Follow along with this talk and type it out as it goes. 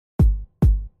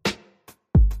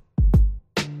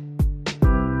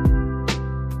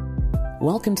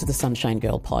Welcome to the Sunshine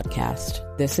Girl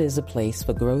podcast. This is a place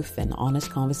for growth and honest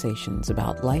conversations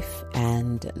about life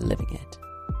and living it.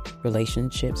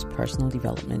 Relationships, personal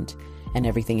development, and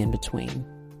everything in between.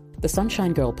 The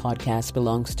Sunshine Girl podcast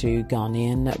belongs to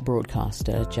Ghanaian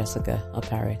broadcaster Jessica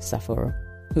Opare Saforo,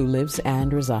 who lives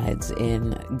and resides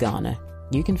in Ghana.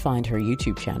 You can find her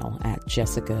YouTube channel at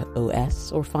Jessica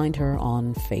OS or find her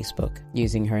on Facebook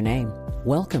using her name.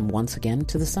 Welcome once again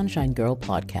to the Sunshine Girl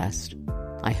podcast.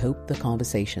 I hope the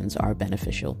conversations are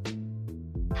beneficial.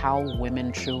 How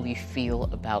women truly feel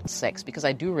about sex, because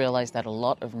I do realize that a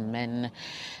lot of men,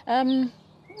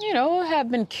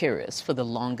 have been curious for the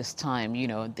longest time.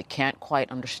 They can't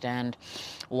quite understand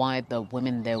why the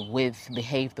women they're with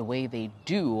behave the way they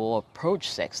do or approach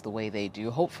sex the way they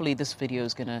do. Hopefully this video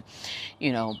is going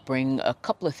to, bring a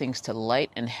couple of things to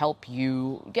light and help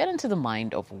you get into the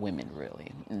mind of women,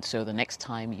 really. And so the next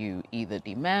time you either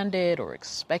demand it or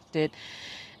expect it,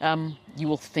 you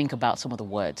will think about some of the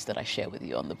words that I share with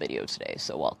you on the video today.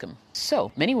 So welcome.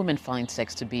 So many women find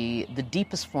sex to be the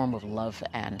deepest form of love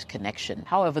and connection.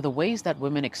 However, the ways that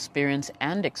women experience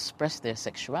and express their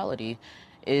sexuality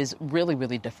is really,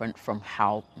 really different from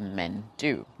how men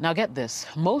do. Now get this,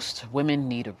 most women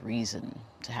need a reason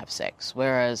to have sex,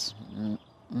 whereas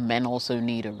men also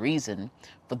need a reason.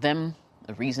 For them,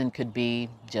 a reason could be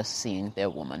just seeing their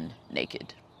woman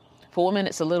naked. For women,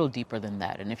 it's a little deeper than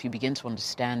that. And if you begin to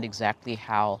understand exactly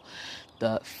how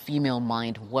the female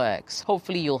mind works,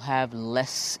 hopefully you'll have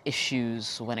less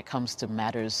issues when it comes to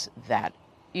matters that,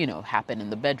 happen in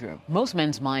the bedroom. Most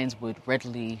men's minds would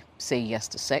readily say yes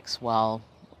to sex, while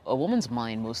a woman's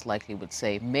mind most likely would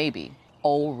say maybe.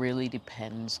 All really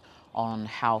depends on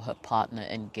how her partner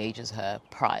engages her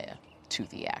prior to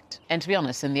the act. And to be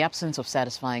honest, in the absence of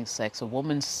satisfying sex, a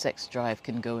woman's sex drive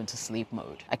can go into sleep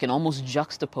mode. I can almost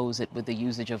juxtapose it with the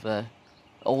usage of a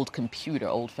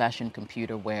old-fashioned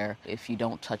computer, where if you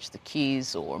don't touch the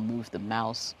keys or move the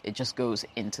mouse, it just goes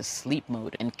into sleep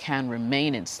mode and can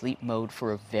remain in sleep mode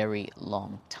for a very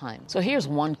long time. So here's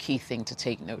one key thing to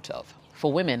take note of.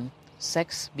 For women,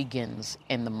 sex begins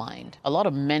in the mind. A lot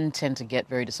of men tend to get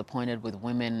very disappointed with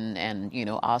women and,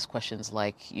 ask questions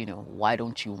like, why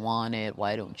don't you want it?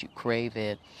 Why don't you crave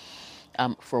it?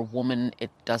 For a woman,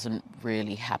 it doesn't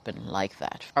really happen like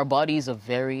that. Our bodies are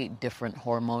very different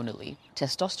hormonally.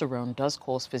 Testosterone does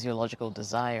cause physiological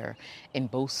desire in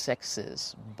both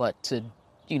sexes, but to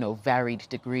varied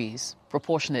degrees.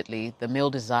 Proportionately, the male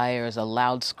desire is a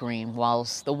loud scream,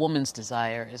 whilst the woman's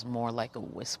desire is more like a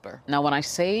whisper. Now, when I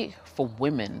say for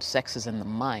women, sex is in the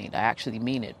mind, I actually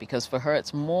mean it, because for her,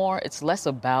 it's less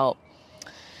about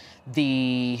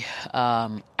the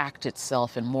act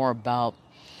itself and more about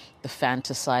the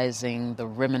fantasizing, the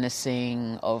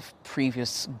reminiscing of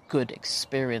previous good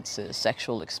experiences,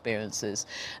 sexual experiences,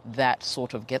 that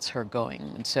sort of gets her going.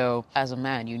 And so, as a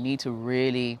man, you need to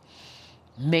really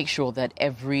make sure that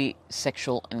every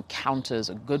sexual encounter is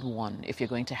a good one if you're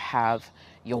going to have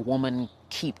your woman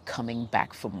keep coming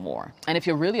back for more. And if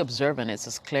you're really observant, it's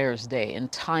as clear as day. In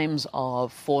times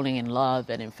of falling in love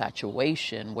and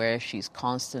infatuation, where she's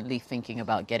constantly thinking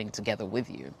about getting together with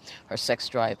you, her sex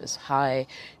drive is high,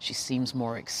 she seems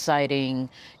more exciting,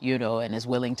 and is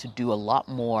willing to do a lot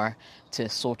more to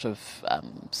sort of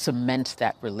cement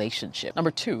that relationship.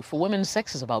 Number two, for women,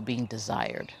 sex is about being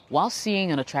desired. While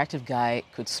seeing an attractive guy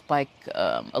could spike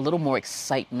a little more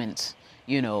excitement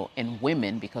in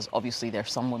women, because obviously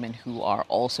there's some women who are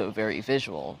also very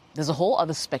visual, there's a whole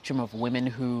other spectrum of women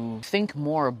who think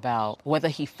more about whether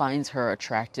he finds her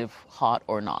attractive, hot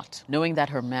or not. Knowing that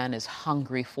her man is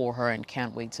hungry for her and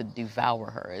can't wait to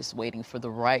devour her, is waiting for the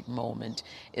right moment,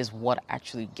 is what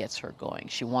actually gets her going.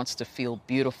 She wants to feel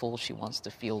beautiful, she wants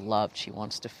to feel loved, she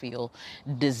wants to feel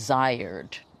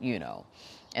desired,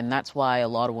 And that's why a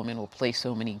lot of women will play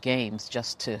so many games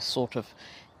just to sort of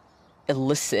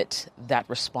elicit that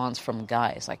response from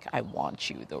guys, like, I want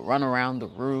you. They'll run around the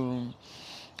room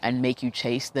and make you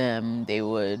chase them. They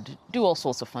would do all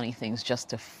sorts of funny things just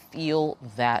to feel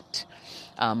that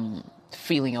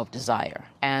feeling of desire.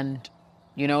 And,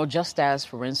 just as,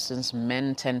 for instance,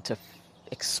 men tend to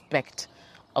expect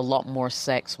a lot more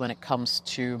sex when it comes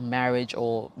to marriage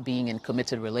or being in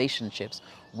committed relationships,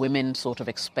 women sort of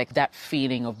expect that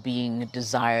feeling of being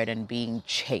desired and being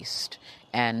chased.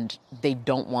 And they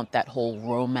don't want that whole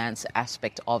romance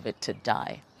aspect of it to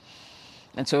die.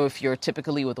 And so if you're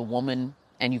typically with a woman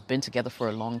and you've been together for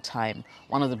a long time,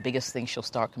 one of the biggest things she'll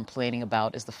start complaining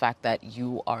about is the fact that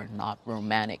you are not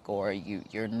romantic, or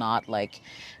you're not like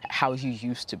how you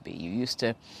used to be. You used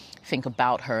to think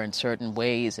about her in certain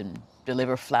ways and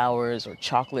deliver flowers or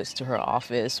chocolates to her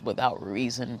office without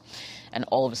reason. And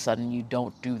all of a sudden you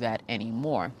don't do that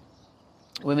anymore.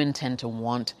 Women tend to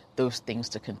want those things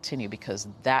to continue because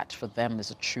that for them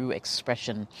is a true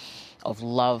expression of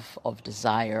love, of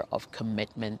desire, of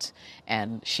commitment.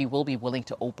 And she will be willing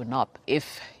to open up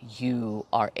if you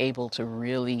are able to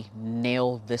really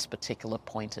nail this particular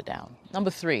pointer down. Number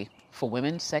 3, for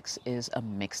women, sex is a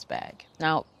mixed bag.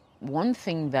 Now, one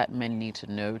thing that men need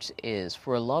to note is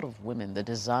for a lot of women, the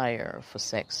desire for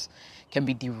sex can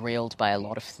be derailed by a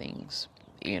lot of things,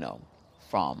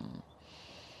 from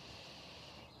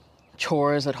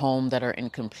chores at home that are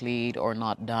incomplete or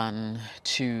not done,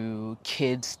 to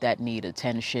kids that need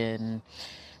attention,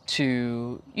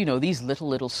 to, these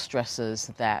little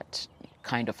stresses that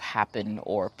kind of happen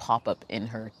or pop up in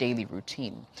her daily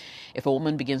routine. If a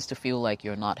woman begins to feel like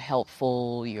you're not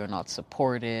helpful, you're not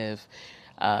supportive,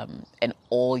 and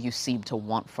all you seem to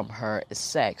want from her is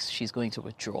sex, she's going to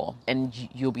withdraw. And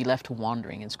you'll be left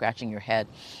wondering and scratching your head,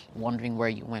 wondering where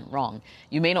you went wrong.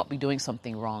 You may not be doing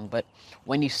something wrong, but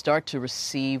when you start to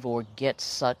receive or get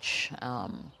such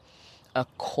a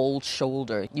cold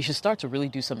shoulder, you should start to really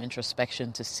do some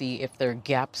introspection to see if there are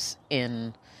gaps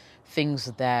in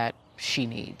things that she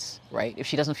needs, right? If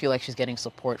she doesn't feel like she's getting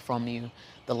support from you,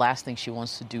 the last thing she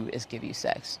wants to do is give you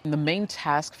sex. And the main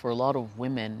task for a lot of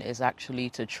women is actually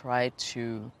to try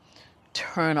to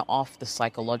turn off the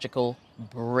psychological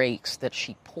brakes that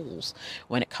she pulls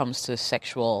when it comes to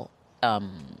sexual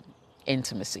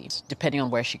intimacy. Depending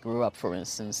on where she grew up, for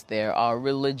instance, there are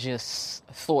religious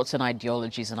thoughts and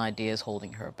ideologies and ideas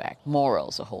holding her back.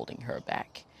 Morals are holding her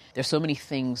back. There's so many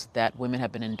things that women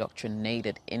have been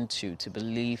indoctrinated into to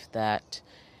believe that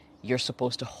you're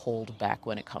supposed to hold back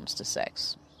when it comes to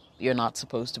sex. You're not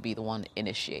supposed to be the one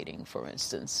initiating, for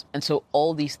instance. And so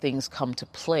all these things come to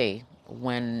play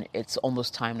when it's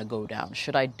almost time to go down.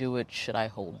 Should I do it? Should I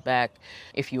hold back?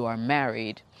 If you are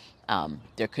married,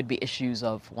 there could be issues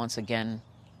of, once again,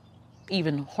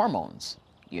 even hormones,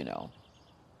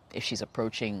 If she's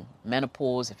approaching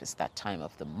menopause, if it's that time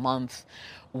of the month,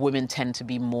 women tend to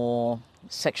be more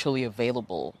sexually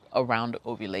available around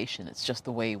ovulation. It's just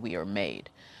the way we are made.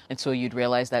 And so you'd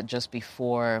realize that just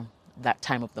before that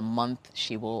time of the month,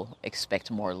 she will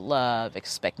expect more love,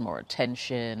 expect more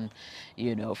attention,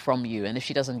 from you. And if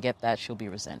she doesn't get that, she'll be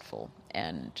resentful.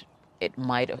 And it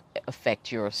might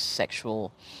affect your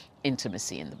sexual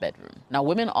intimacy in the bedroom. Now,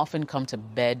 women often come to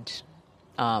bed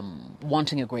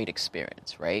wanting a great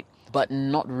experience, right? But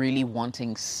not really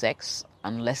wanting sex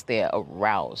unless they're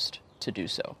aroused to do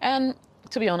so. And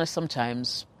to be honest,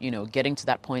 sometimes, getting to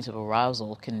that point of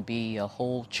arousal can be a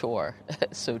whole chore,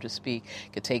 so to speak.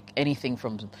 It could take anything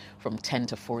from 10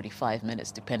 to 45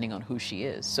 minutes, depending on who she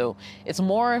is. So it's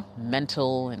more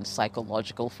mental and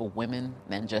psychological for women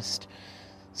than just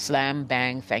slam,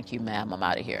 bang, thank you, ma'am, I'm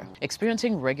out of here.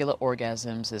 Experiencing regular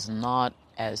orgasms is not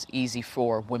as easy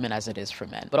for women as it is for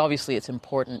men. But obviously it's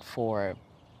important for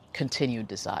continued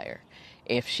desire.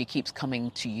 If she keeps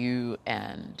coming to you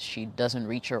and she doesn't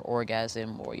reach her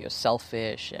orgasm, or you're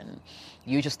selfish and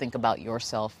you just think about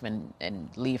yourself and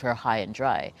leave her high and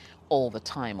dry all the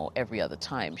time or every other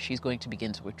time, she's going to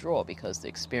begin to withdraw because the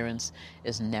experience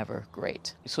is never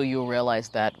great. So you'll realize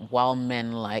that while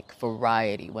men like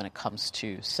variety when it comes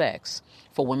to sex,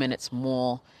 for women it's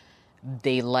more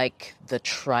they like the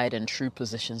tried and true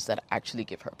positions that actually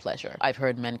give her pleasure. I've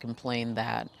heard men complain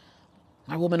that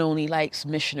my woman only likes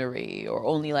missionary or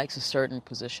only likes a certain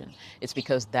position. It's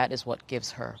because that is what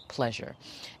gives her pleasure.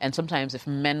 And sometimes if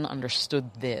men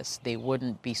understood this, they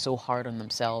wouldn't be so hard on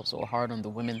themselves or hard on the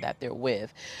women that they're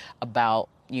with about,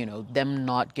 them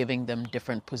not giving them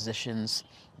different positions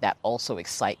that also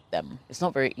excite them. It's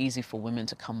not very easy for women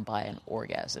to come by an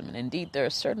orgasm. And indeed, there are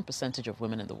a certain percentage of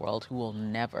women in the world who will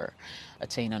never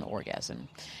attain an orgasm.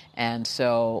 And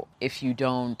so if you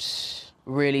don't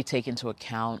really take into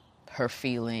account her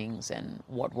feelings and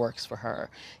what works for her,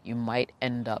 you might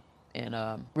end up in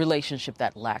a relationship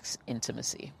that lacks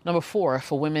intimacy. Number 4,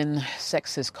 for women,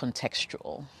 sex is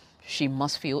contextual. She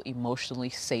must feel emotionally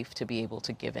safe to be able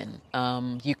to give in.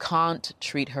 You can't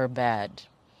treat her bad,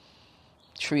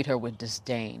 treat her with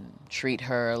disdain, treat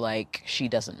her like she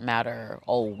doesn't matter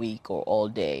all week or all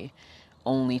day,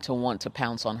 only to want to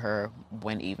pounce on her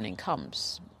when evening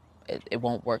comes. It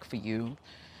won't work for you.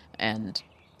 And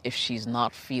if she's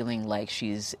not feeling like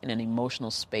she's in an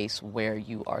emotional space where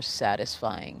you are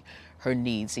satisfying her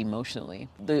needs emotionally,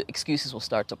 the excuses will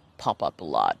start to pop up a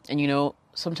lot. And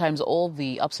sometimes all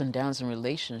the ups and downs in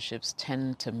relationships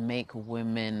tend to make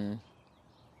women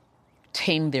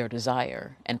tame their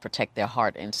desire and protect their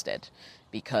heart instead,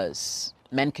 because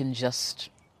men can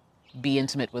just be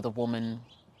intimate with a woman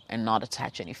and not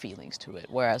attach any feelings to it.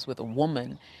 Whereas with a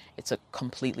woman, it's a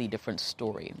completely different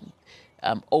story.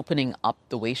 Opening up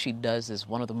the way she does is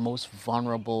one of the most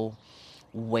vulnerable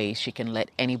ways she can let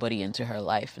anybody into her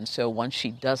life. And so once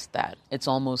she does that, it's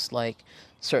almost like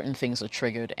certain things are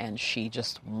triggered and she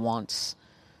just wants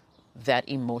that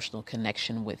emotional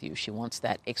connection with you. She wants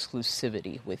that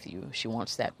exclusivity with you. She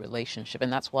wants that relationship.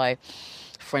 And that's why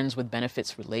friends with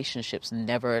benefits relationships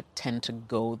never tend to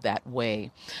go that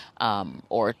way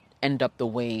or end up the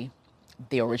way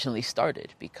they originally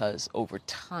started, because over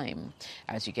time,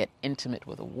 as you get intimate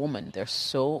with a woman, there's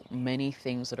so many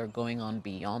things that are going on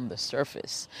beyond the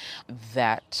surface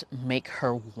that make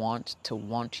her want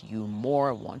you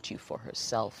more, want you for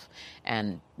herself,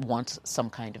 and want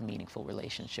some kind of meaningful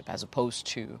relationship as opposed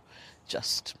to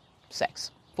just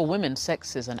sex. For women,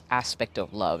 sex is an aspect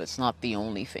of love. It's not the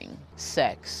only thing.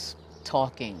 Sex,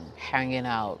 talking, hanging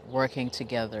out, working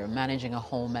together, managing a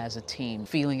home as a team,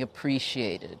 feeling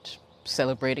appreciated,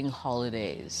 celebrating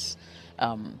holidays,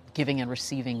 giving and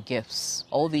receiving gifts.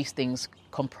 All these things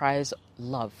comprise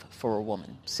love for a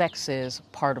woman. Sex is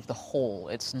part of the whole.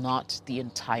 It's not the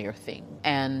entire thing.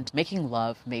 And making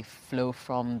love may flow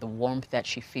from the warmth that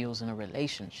she feels in a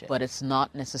relationship, but it's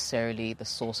not necessarily the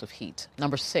source of heat.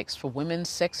 Number 6, for women,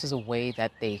 sex is a way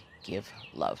that they give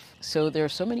love. So there are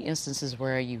so many instances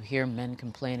where you hear men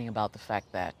complaining about the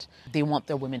fact that they want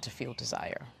their women to feel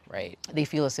desire, right? They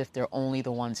feel as if they're only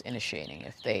the ones initiating.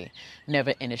 If they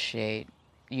never initiate,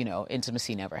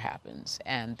 intimacy never happens.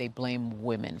 And they blame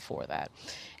women for that.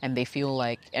 And they feel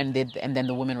like, and then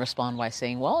the women respond by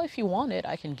saying, well, if you want it,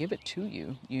 I can give it to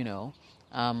you,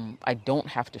 I don't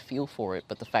have to feel for it,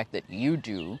 but the fact that you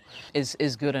do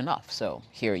is good enough. So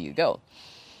here you go.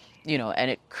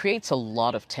 And it creates a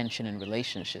lot of tension in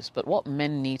relationships. But what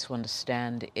men need to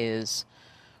understand is,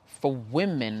 for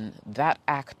women, that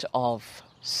act of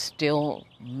still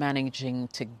managing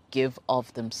to give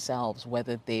of themselves,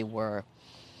 whether they were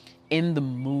in the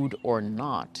mood or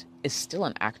not, is still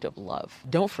an act of love.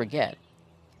 Don't forget,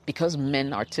 because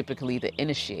men are typically the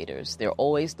initiators, they're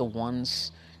always the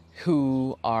ones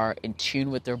who are in tune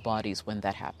with their bodies when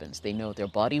that happens. They know their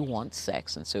body wants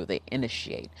sex, and so they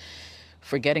initiate,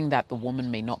 forgetting that the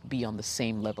woman may not be on the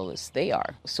same level as they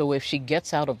are. So if she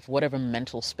gets out of whatever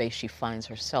mental space she finds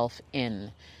herself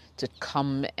in to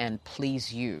come and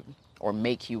please you or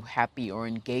make you happy or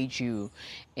engage you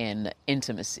in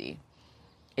intimacy,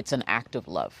 it's an act of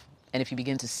love. And if you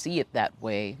begin to see it that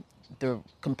way, the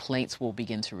complaints will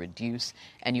begin to reduce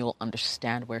and you'll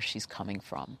understand where she's coming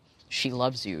from. She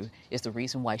loves you is the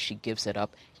reason why she gives it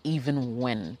up, even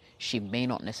when she may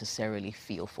not necessarily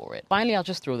feel for it. Finally, I'll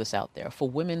just throw this out there. For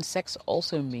women, sex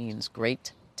also means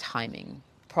great timing.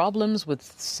 Problems with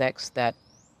sex that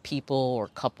people or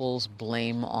couples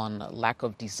blame on lack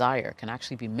of desire can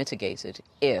actually be mitigated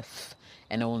if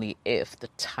and only if the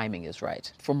timing is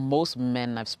right. For most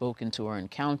men I've spoken to or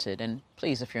encountered, and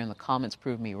please, if you're in the comments,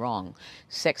 prove me wrong,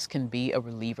 sex can be a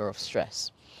reliever of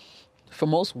stress. For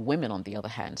most women, on the other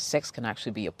hand, sex can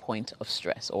actually be a point of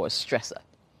stress or a stressor.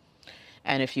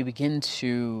 And if you begin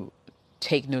to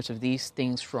take note of these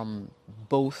things from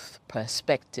both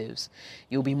perspectives,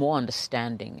 you'll be more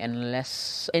understanding and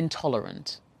less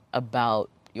intolerant about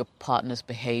your partner's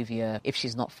behavior if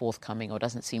she's not forthcoming or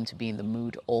doesn't seem to be in the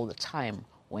mood all the time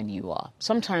when you are.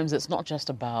 Sometimes it's not just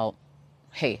about,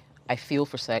 hey, I feel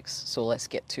for sex, so let's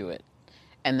get to it.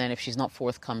 And then if she's not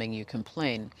forthcoming, you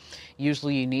complain.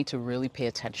 Usually you need to really pay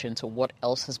attention to what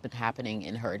else has been happening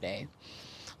in her day.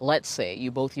 Let's say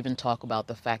you both even talk about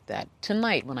the fact that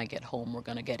tonight when I get home, we're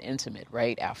going to get intimate,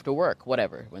 right? After work,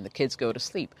 whatever, when the kids go to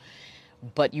sleep.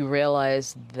 But you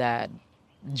realize that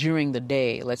during the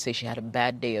day, let's say she had a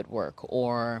bad day at work,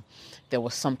 or there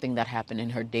was something that happened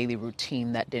in her daily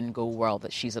routine that didn't go well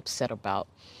that she's upset about.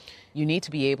 You need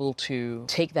to be able to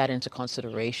take that into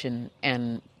consideration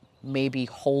and maybe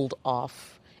hold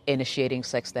off initiating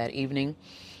sex that evening.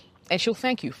 And she'll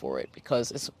thank you for it,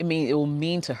 because it will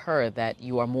mean to her that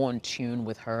you are more in tune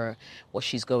with her, what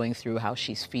she's going through, how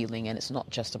she's feeling, and it's not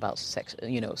just about sex,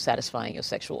 satisfying your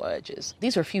sexual urges.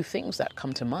 These are a few things that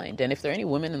come to mind. And if there are any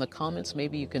women in the comments,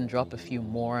 maybe you can drop a few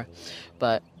more.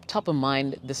 But top of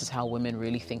mind, this is how women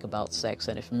really think about sex.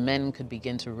 And if men could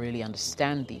begin to really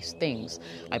understand these things,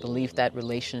 I believe that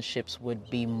relationships would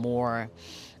be more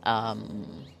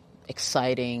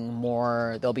exciting,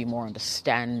 there'll be more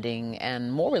understanding,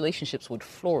 and more relationships would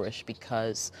flourish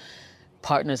because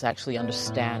partners actually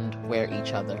understand where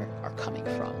each other are coming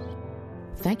from.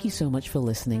 Thank you so much for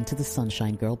listening to the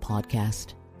Sunshine Girl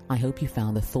podcast. I hope you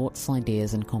found the thoughts,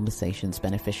 ideas, and conversations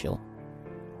beneficial.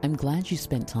 I'm glad you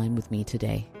spent time with me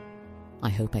today. I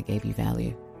hope I gave you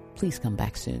value. Please come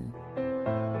back soon.